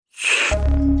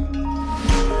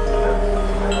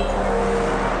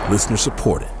Listener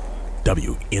supported.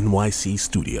 WNYC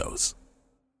Studios.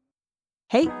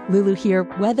 Hey, Lulu here.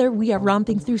 Whether we are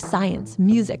romping through science,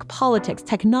 music, politics,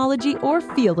 technology, or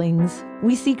feelings,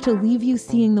 we seek to leave you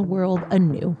seeing the world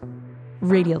anew.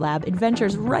 Radiolab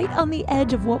adventures right on the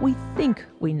edge of what we think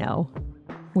we know,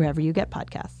 wherever you get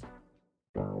podcasts.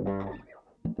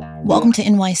 Welcome to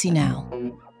NYC Now,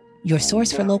 your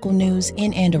source for local news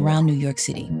in and around New York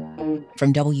City,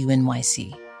 from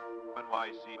WNYC.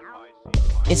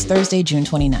 It's Thursday, June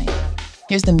 29th.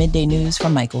 Here's the midday news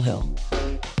from Michael Hill.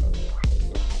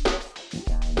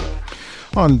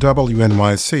 On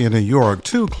WNYC in New York,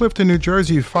 2 Clifton, New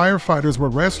Jersey firefighters were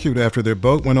rescued after their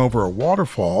boat went over a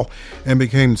waterfall and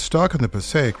became stuck in the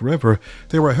Passaic River.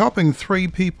 They were helping 3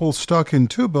 people stuck in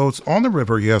 2 boats on the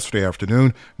river yesterday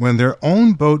afternoon when their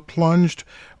own boat plunged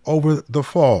over the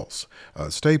falls. A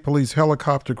state police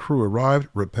helicopter crew arrived,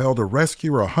 rappelled a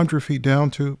rescuer 100 feet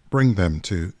down to bring them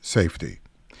to safety.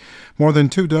 More than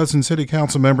 24 city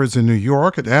council members in New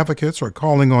York and advocates are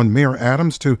calling on Mayor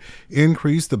Adams to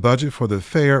increase the budget for the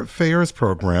Fares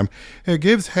program. It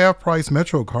gives half-price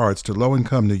Metro cards to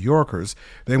low-income New Yorkers.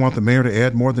 They want the mayor to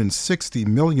add more than $60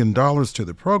 million to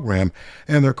the program,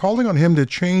 and they're calling on him to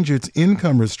change its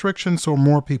income restrictions so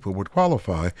more people would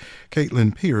qualify.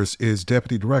 Caitlin Pierce is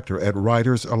deputy director at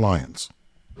Riders Alliance.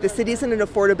 The city's in an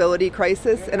affordability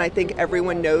crisis, and I think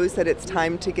everyone knows that it's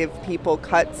time to give people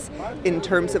cuts in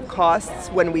terms of costs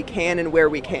when we can and where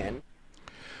we can.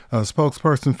 A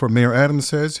spokesperson for Mayor Adams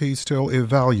says he's still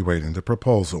evaluating the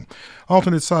proposal.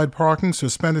 Alternate side parking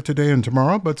suspended today and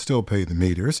tomorrow, but still pay the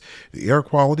meters. The air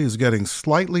quality is getting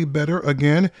slightly better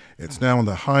again. It's now in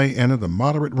the high end of the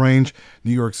moderate range.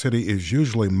 New York City is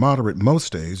usually moderate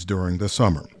most days during the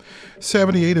summer.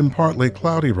 78 and partly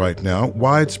cloudy right now.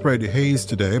 Widespread haze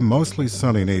today, mostly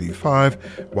sunny and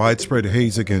 85. Widespread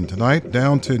haze again tonight,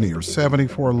 down to near 70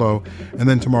 for a low. And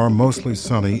then tomorrow, mostly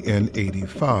sunny and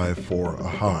 85 for a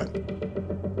high.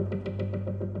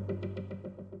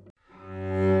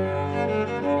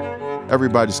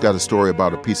 Everybody's got a story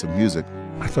about a piece of music.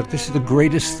 I thought, this is the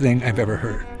greatest thing I've ever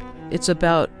heard. It's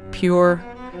about pure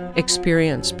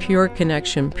experience, pure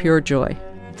connection, pure joy.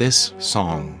 This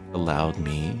song allowed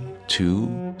me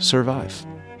to survive.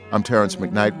 I'm Terrence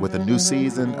McKnight with a new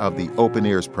season of the Open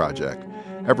Ears Project.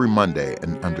 Every Monday,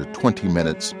 in under 20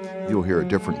 minutes, you'll hear a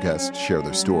different guest share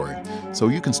their story, so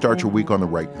you can start your week on the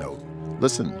right note.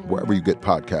 Listen wherever you get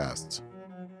podcasts.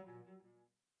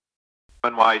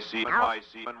 NYC.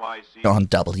 On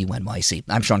WNYC.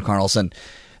 I'm Sean Carlson.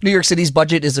 New York City's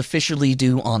budget is officially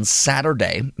due on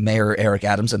Saturday. Mayor Eric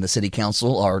Adams and the City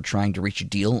Council are trying to reach a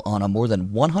deal on a more than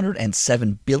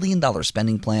 $107 billion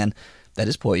spending plan that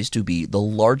is poised to be the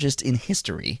largest in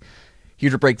history.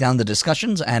 Here to break down the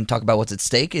discussions and talk about what's at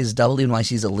stake is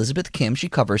WNYC's Elizabeth Kim. She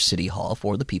covers City Hall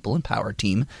for the People in Power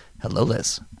team. Hello,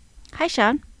 Liz. Hi,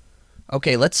 Sean.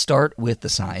 Okay, let's start with the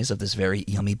size of this very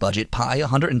yummy budget pie.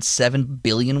 $107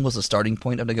 billion was the starting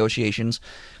point of negotiations.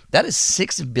 That is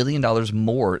 $6 billion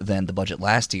more than the budget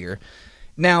last year.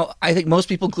 Now, I think most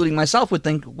people, including myself, would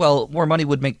think, well, more money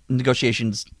would make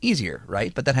negotiations easier,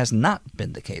 right? But that has not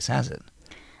been the case, has it?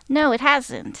 No, it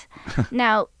hasn't.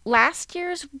 Now, last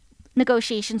year's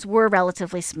negotiations were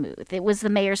relatively smooth. It was the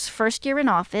mayor's first year in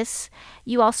office.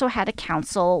 You also had a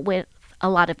council with a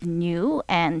lot of new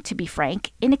and, to be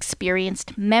frank,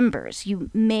 inexperienced members. You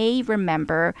may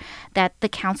remember that the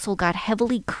council got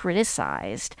heavily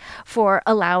criticized for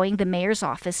allowing the mayor's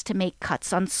office to make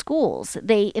cuts on schools.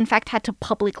 They, in fact, had to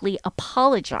publicly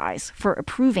apologize for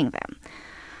approving them.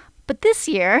 But this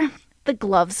year, the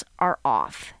gloves are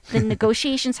off. The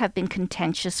negotiations have been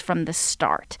contentious from the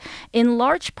start, in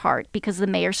large part because the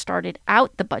mayor started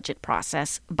out the budget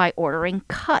process by ordering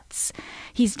cuts.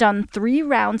 He's done 3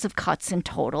 rounds of cuts in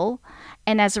total,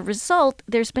 and as a result,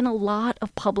 there's been a lot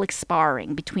of public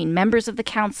sparring between members of the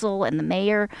council and the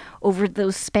mayor over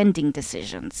those spending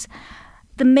decisions.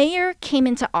 The mayor came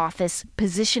into office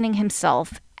positioning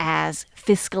himself as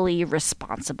fiscally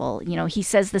responsible. You know, he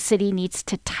says the city needs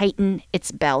to tighten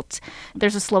its belt.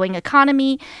 There's a slowing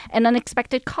economy and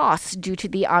unexpected costs due to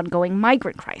the ongoing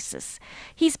migrant crisis.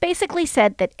 He's basically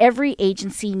said that every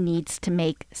agency needs to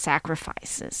make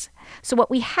sacrifices. So what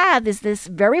we have is this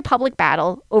very public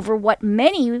battle over what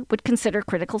many would consider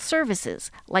critical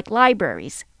services, like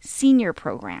libraries, senior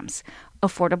programs,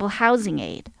 affordable housing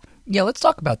aid. Yeah, let's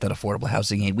talk about that affordable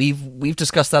housing aid. We've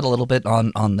discussed that a little bit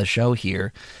on the show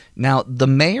here. Now, the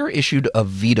mayor issued a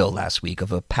veto last week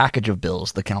of a package of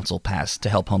bills the council passed to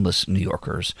help homeless New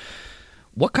Yorkers.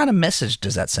 What kind of message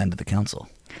does that send to the council?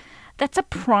 That's a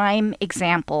prime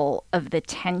example of the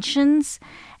tensions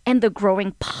and the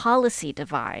growing policy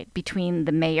divide between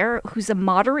the mayor, who's a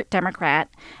moderate Democrat,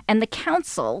 and the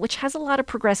council, which has a lot of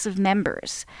progressive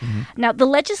members. Now, the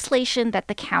legislation that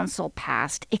the council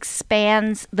passed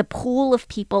expands the pool of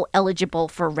people eligible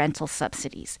for rental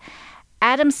subsidies.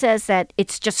 Adams says that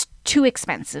it's just too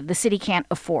expensive. The city can't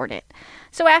afford it.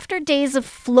 So after days of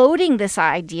floating this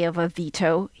idea of a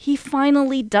veto, he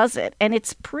finally does it. And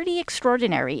it's pretty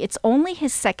extraordinary. It's only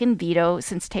his second veto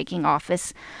since taking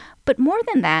office. But more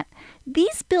than that,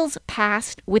 these bills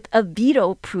passed with a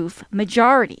veto-proof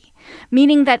majority,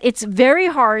 meaning that it's very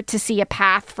hard to see a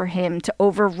path for him to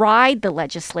override the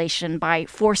legislation by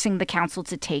forcing the council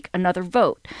to take another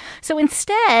vote. So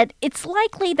instead, it's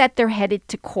likely that they're headed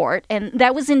to court, and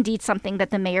that was indeed something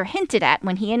that the mayor hinted at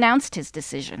when he announced his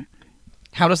decision.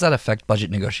 How does that affect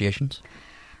budget negotiations?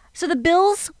 So the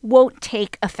bills won't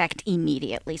take effect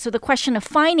immediately. So the question of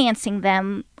financing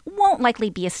them won't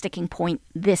likely be a sticking point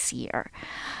this year.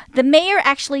 The mayor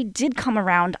actually did come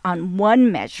around on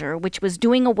one measure, which was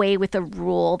doing away with a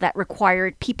rule that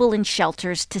required people in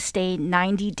shelters to stay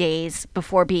 90 days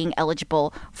before being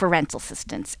eligible for rental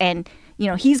assistance. And,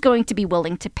 he's going to be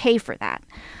willing to pay for that.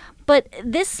 But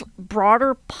this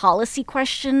broader policy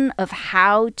question of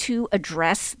how to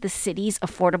address the city's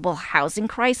affordable housing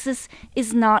crisis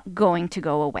is not going to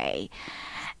go away.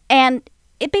 And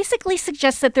it basically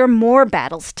suggests that there are more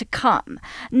battles to come.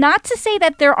 Not to say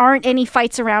that there aren't any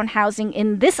fights around housing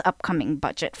in this upcoming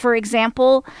budget. For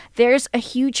example, there's a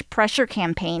huge pressure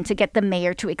campaign to get the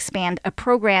mayor to expand a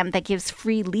program that gives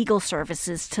free legal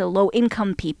services to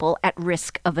low-income people at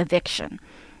risk of eviction.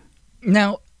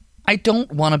 Now, I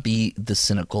don't want to be the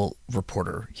cynical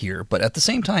reporter here, but at the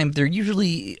same time, there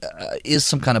usually is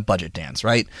some kind of budget dance,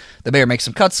 right? The mayor makes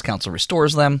some cuts, council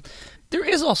restores them. There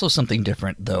is also something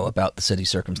different, though, about the city's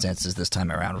circumstances this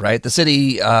time around, right? The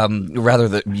city,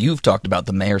 you've talked about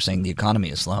the mayor saying the economy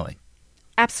is slowing.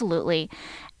 Absolutely.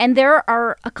 And there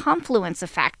are a confluence of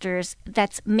factors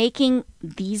that's making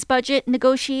these budget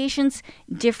negotiations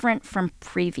different from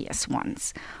previous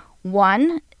ones.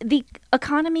 One, the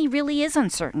economy really is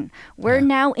uncertain. We're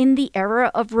now in the era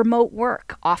of remote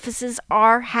work. Offices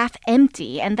are half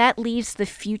empty, and that leaves the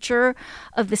future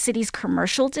of the city's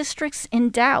commercial districts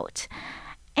in doubt.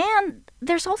 And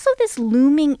there's also this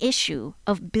looming issue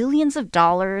of billions of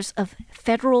dollars of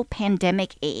federal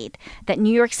pandemic aid that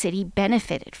New York City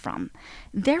benefited from.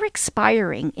 They're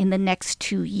expiring in the next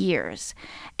 2 years.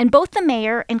 And both the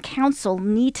mayor and council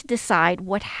need to decide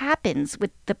what happens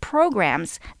with the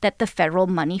programs that the federal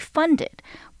money funded.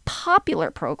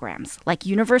 Popular programs like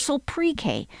universal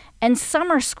pre-K and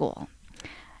summer school.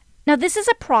 Now, this is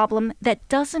a problem that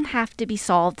doesn't have to be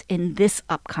solved in this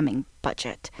upcoming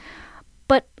budget.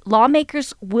 But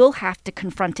lawmakers will have to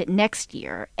confront it next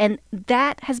year, and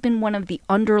that has been one of the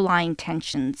underlying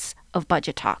tensions of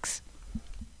budget talks.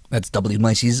 That's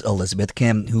WNYC's Elizabeth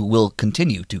Kim, who will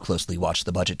continue to closely watch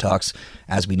the budget talks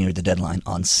as we near the deadline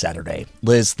on Saturday.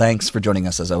 Liz, thanks for joining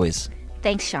us as always.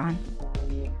 Thanks, Sean.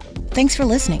 Thanks for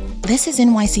listening. This is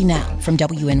NYC Now from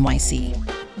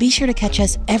WNYC. Be sure to catch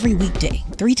us every weekday,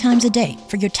 3 times a day,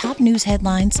 for your top news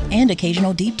headlines and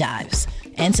occasional deep dives.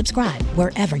 And subscribe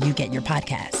wherever you get your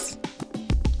podcasts.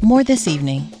 More this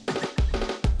evening.